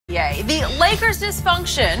Yay. The Lakers'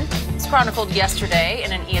 dysfunction was chronicled yesterday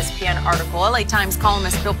in an ESPN article. LA Times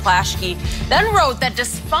columnist Bill Plaschke then wrote that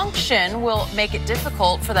dysfunction will make it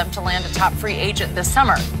difficult for them to land a top free agent this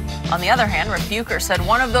summer. On the other hand, Ric Bucher said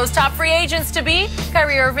one of those top free agents to be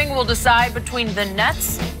Kyrie Irving will decide between the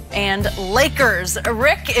Nets and Lakers.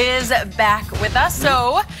 Rick is back with us.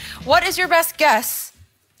 So what is your best guess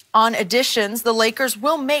on additions the Lakers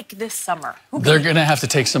will make this summer? They're going to have to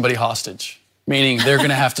take somebody hostage. Meaning they're going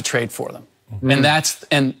to have to trade for them. And that's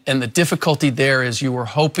and the difficulty there is you were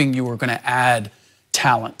hoping you were going to add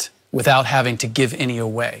talent without having to give any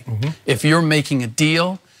away. If you're making a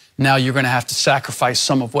deal, now you're going to have to sacrifice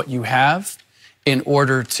some of what you have in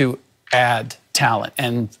order to add talent.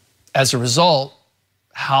 And as a result,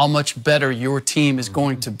 how much better your team is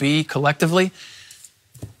going to be collectively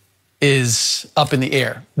is up in the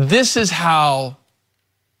air. This is how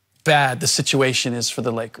bad the situation is for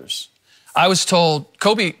the Lakers. I was told,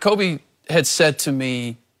 Kobe had said to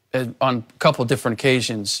me on a couple of different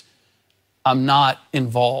occasions, I'm not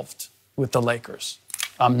involved with the Lakers.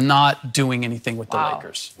 I'm not doing anything with the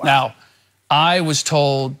Lakers. Now, I was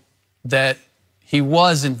told that he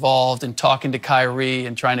was involved in talking to Kyrie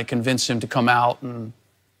and trying to convince him to come out and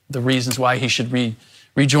the reasons why he should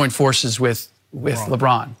rejoin forces with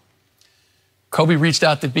LeBron. Kobe reached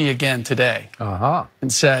out to me again today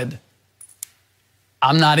and said,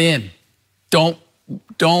 I'm not in.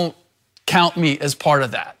 Don't count me as part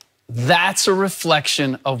of that. That's a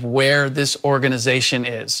reflection of where this organization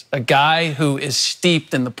is. A guy who is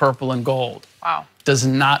steeped in the purple and gold does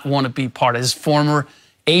not want to be part of his former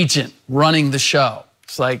agent running the show.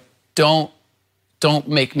 It's like, don't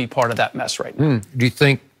make me part of that mess right now. Do you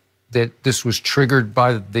think that this was triggered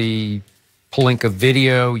by the Pelinka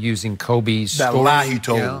video using Kobe's that story? lie he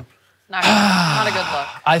told? Not a good look.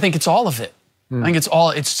 I think it's all of it. I think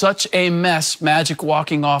it's such a mess, Magic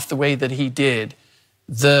walking off the way that he did,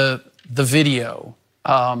 the video,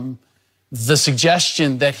 the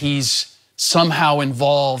suggestion that he's somehow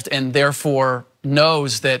involved and therefore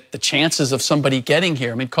knows that the chances of somebody getting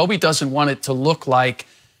here, I mean, Kobe doesn't want it to look like,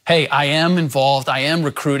 hey, I am involved, I am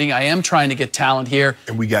recruiting, I am trying to get talent here.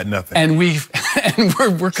 And we got nothing. And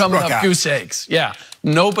we're coming up goose eggs. Yeah,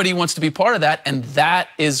 nobody wants to be part of that, and that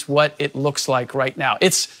is what it looks like right now.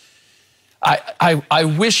 I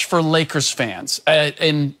wish for Lakers fans,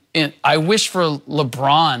 and I wish for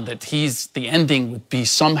LeBron that the ending would be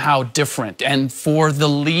somehow different, and for the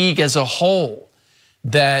league as a whole,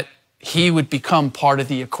 that he would become part of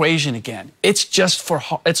the equation again.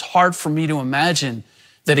 It's hard for me to imagine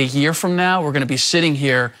that a year from now we're going to be sitting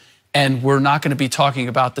here and we're not going to be talking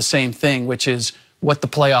about the same thing, which is what the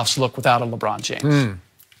playoffs look without a LeBron James.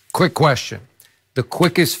 Quick question. The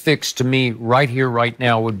quickest fix to me right here, right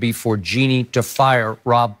now, would be for Jeannie to fire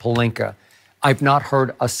Rob Pelinka. I've not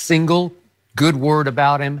heard a single good word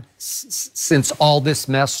about him since all this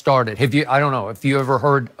mess started. Have you? I don't know. Have you ever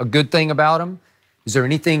heard a good thing about him? Is there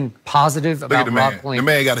anything positive about Rob Pelinka? The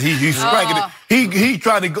man got he's striking it. He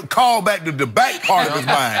tried to call back the back part of his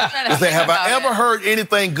mind and say, have I ever heard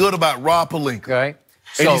anything good about Rob Pelinka? Okay.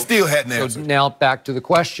 And he still hadn't answered. So now back to the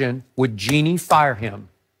question, would Jeannie fire him?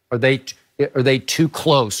 Are they too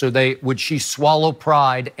close? Would she swallow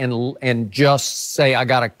pride and just say, I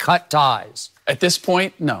got to cut ties? At this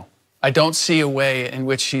point, no. I don't see a way in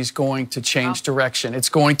which she's going to change direction. It's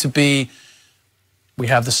going to be, we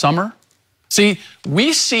have the summer. See,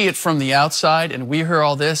 we see it from the outside and we hear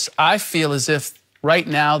all this. I feel as if right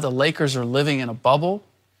now the Lakers are living in a bubble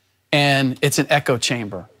and it's an echo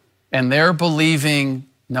chamber. And they're believing,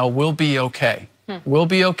 no, we'll be okay. We'll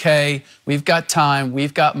be okay. We've got time.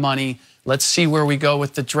 We've got money. Let's see where we go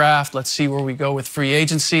with the draft. Let's see where we go with free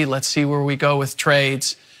agency. Let's see where we go with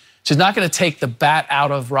trades. She's not going to take the bat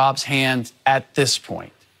out of Rob's hand at this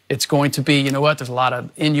point. It's going to be, you know what, there's a lot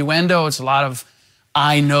of innuendo. It's a lot of,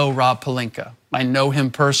 I know Rob Pelinka. I know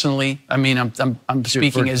him personally. I mean, I'm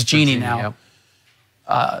speaking as Jeannie now.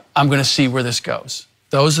 I'm going to see where this goes.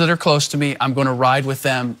 Those that are close to me, I'm going to ride with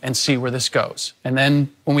them and see where this goes. And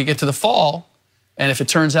then when we get to the fall, and if it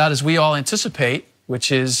turns out as we all anticipate,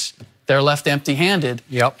 which is they're left empty-handed,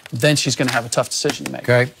 then she's going to have a tough decision to make.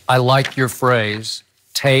 Okay. I like your phrase,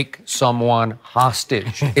 take someone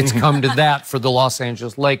hostage. It's come to that for the Los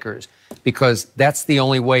Angeles Lakers because that's the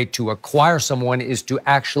only way to acquire someone is to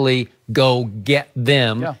actually go get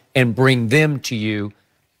them and bring them to you,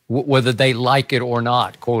 whether they like it or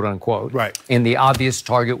not, quote unquote. Right. And the obvious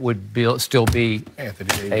target would still be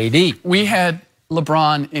AD. We had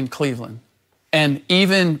LeBron in Cleveland, and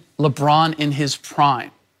even LeBron in his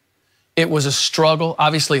prime. It was a struggle.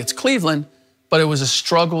 Obviously, it's Cleveland, but it was a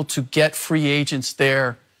struggle to get free agents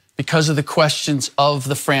there because of the questions of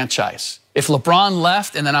the franchise. If LeBron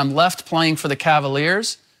left and then I'm left playing for the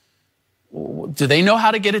Cavaliers, do they know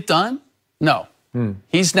how to get it done? No.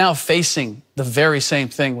 He's now facing the very same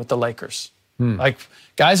thing with the Lakers. Like,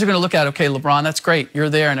 guys are going to look at, okay, LeBron, that's great. You're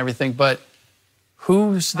there and everything, but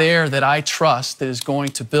who's there that I trust that is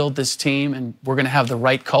going to build this team and we're going to have the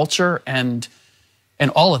right culture and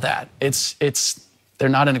all of that? They're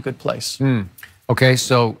not in a good place. Okay,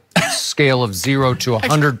 so scale of 0 to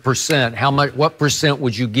 100%, what percent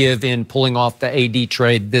would you give in pulling off the AD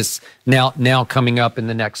trade this now coming up in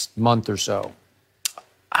the next month or so?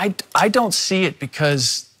 I don't see it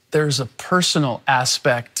because there's a personal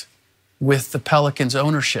aspect with the Pelicans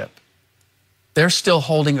ownership. They're still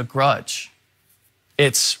holding a grudge.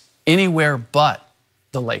 It's anywhere but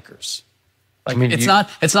the Lakers. Like, I mean, it's not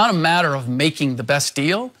a matter of making the best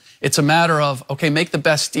deal. It's a matter of, okay, make the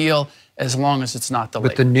best deal as long as it's not the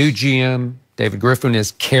Lakers. But the new GM, David Griffin,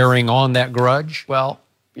 is carrying on that grudge? Well,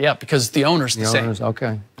 yeah, because the owner's the same.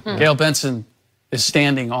 Okay. Gail Benson is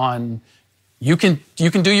standing on, you can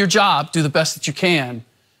do your job, do the best that you can,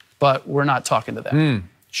 but we're not talking to them.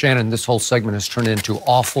 Shannon, this whole segment has turned into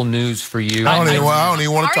awful news for you. I don't even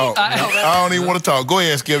want to talk. I don't even want to talk. Go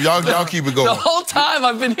ahead, Skip. Y'all keep it going. The whole time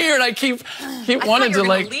I've been here, and I keep wanting to,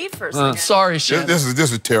 like, leave for a second. Sorry, Shannon. This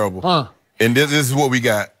is terrible. And this is what we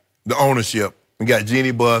got. The ownership. We got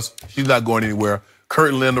Jeannie Buss. She's not going anywhere.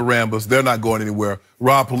 Kurt and Linda Rambus. They're not going anywhere.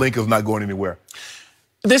 Rob Pelinka's not going anywhere.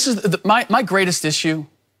 This is my greatest issue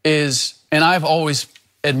is, and I've always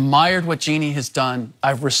admired what Jeannie has done.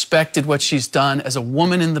 I've respected what she's done as a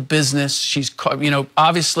woman in the business. She's,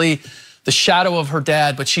 obviously the shadow of her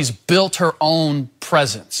dad, but she's built her own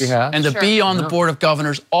presence. And to be on the board of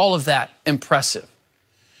governors, all of that, impressive.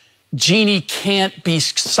 Jeannie can't be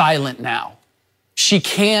silent now. She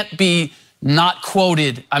can't be not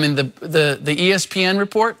quoted. I mean, the ESPN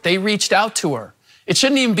report, they reached out to her. It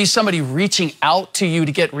shouldn't even be somebody reaching out to you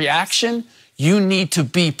to get reaction. You need to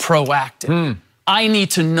be proactive. I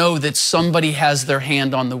need to know that somebody has their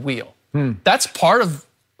hand on the wheel. That's part of,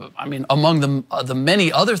 among the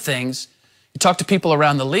many other things, you talk to people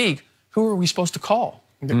around the league, who are we supposed to call?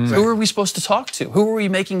 Who are we supposed to talk to? Who are we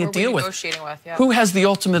making a deal with? Who has the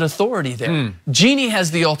ultimate authority there? Jeannie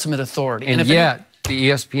has the ultimate authority. And yet, the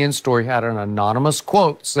ESPN story had an anonymous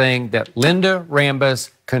quote saying that Linda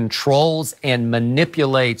Rambus controls and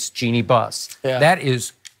manipulates Jeannie Buss. That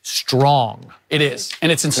is strong. It is.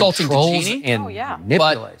 And it's insulting to Jeannie. And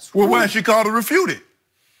manipulates. Well, why did she call to refute it?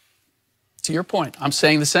 To your point, I'm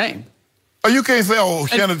saying the same. Oh, you can't say, oh,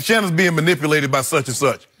 Shannon's being manipulated by such and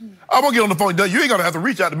such. I'm going to get on the phone. You ain't going to have to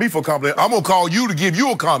reach out to me for a compliment. I'm going to call you to give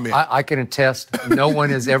you a comment. I can attest, no one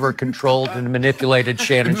has ever controlled and manipulated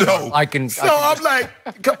Shannon. No. I'm like,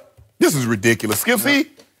 this is ridiculous. Skip, see?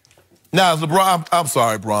 Now, LeBron, I'm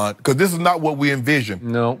sorry, Bron, because this is not what we envisioned.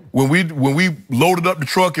 No. When we loaded up the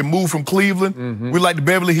truck and moved from Cleveland, we like the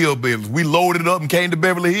Beverly Hills buildings. We loaded it up and came to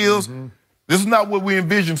Beverly Hills. This is not what we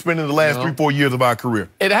envisioned spending the last 3-4 years of our career.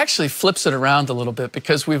 It actually flips it around a little bit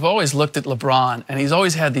because we've always looked at LeBron and he's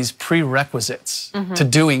always had these prerequisites to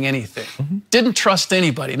doing anything. Didn't trust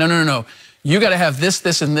anybody. No. You got to have this,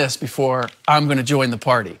 this, and this before I'm going to join the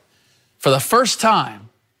party. For the first time,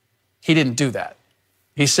 he didn't do that.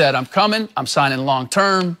 He said, I'm coming, I'm signing long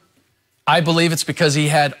term. I believe it's because he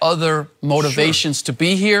had other motivations to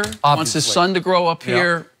be here, wants his son to grow up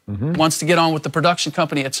here, wants to get on with the production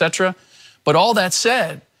company, etc. But all that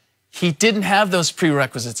said, he didn't have those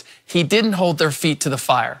prerequisites. He didn't hold their feet to the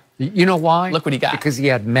fire. You know why? Look what he got. Because he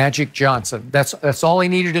had Magic Johnson. That's all he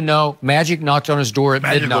needed to know. Magic knocked on his door at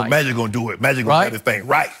midnight. Magic gonna do it. Magic gonna have this thing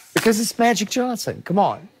right. Because it's Magic Johnson. Come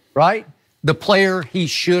on, right? The player he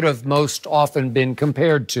should have most often been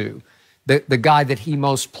compared to, the guy that he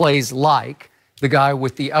most plays like, the guy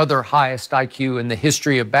with the other highest IQ in the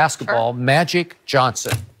history of basketball, Magic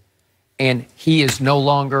Johnson. And he is no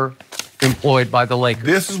longer employed by the Lakers.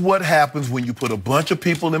 This is what happens when you put a bunch of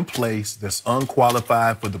people in place that's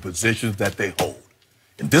unqualified for the positions that they hold.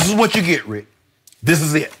 And this is what you get, Rick. This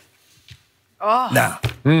is it. Now.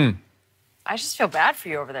 I just feel bad for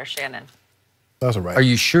you over there, Shannon. That's all right. Are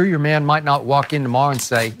you sure your man might not walk in tomorrow and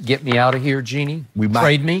say, get me out of here, Jeannie? We might.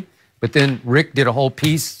 Trade me? But then Rick did a whole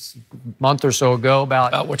piece a month or so ago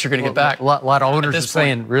about what you're going to get back. A lot of owners are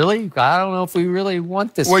saying, really? I don't know if we really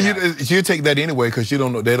want this. Well, you take that anyway because they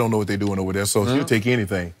don't know what they're doing over there. So you'll take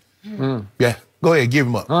anything. Yeah, go ahead, give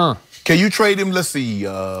him up. Can you trade him? Let's see.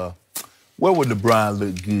 Where would LeBron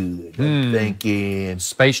look good? I'm thinking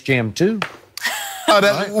Space Jam 2.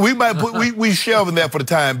 We shelving that for the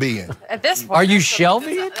time being. At this point, Are you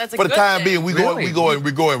shelving it? That's a For the good time thing. being, we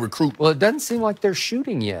go and recruit. Well, it doesn't seem like they're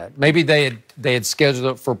shooting yet. Maybe they had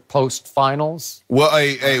scheduled it for post-finals. Well,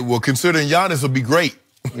 well, considering Giannis would be great.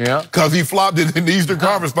 Yeah. Because he flopped in the Eastern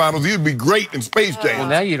Conference Finals, he would be great in Space Jam. Well,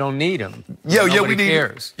 now you don't need him. Yeah, we Nobody need.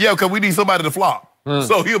 cares. Yeah, because we need somebody to flop.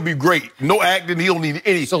 So he'll be great. No acting. He don't need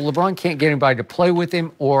any. So LeBron can't get anybody to play with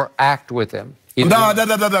him or act with him. No.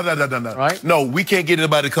 Right? No, we can't get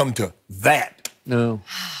anybody to come to that. No.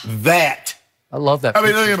 That. I love that. I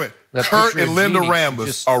mean, picture. look at me. That Kurt picture of and Linda Jeannie Rambis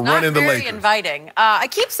just- are Not running the very Lakers. inviting. I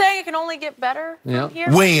keep saying it can only get better Yeah. from here.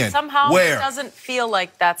 When? Somehow Where? it doesn't feel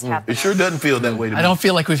like that's happening. It sure doesn't feel that way to me. I don't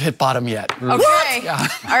feel like we've hit bottom yet. Okay. All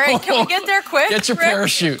right, can we get there quick? Get your Rick?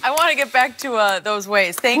 parachute. I want to get back to those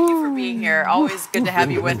ways. Thank you for being here. Always good to have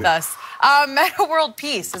you with us. Meta World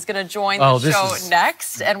Peace is going to join the this show is-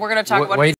 next, and we're going to talk about Wait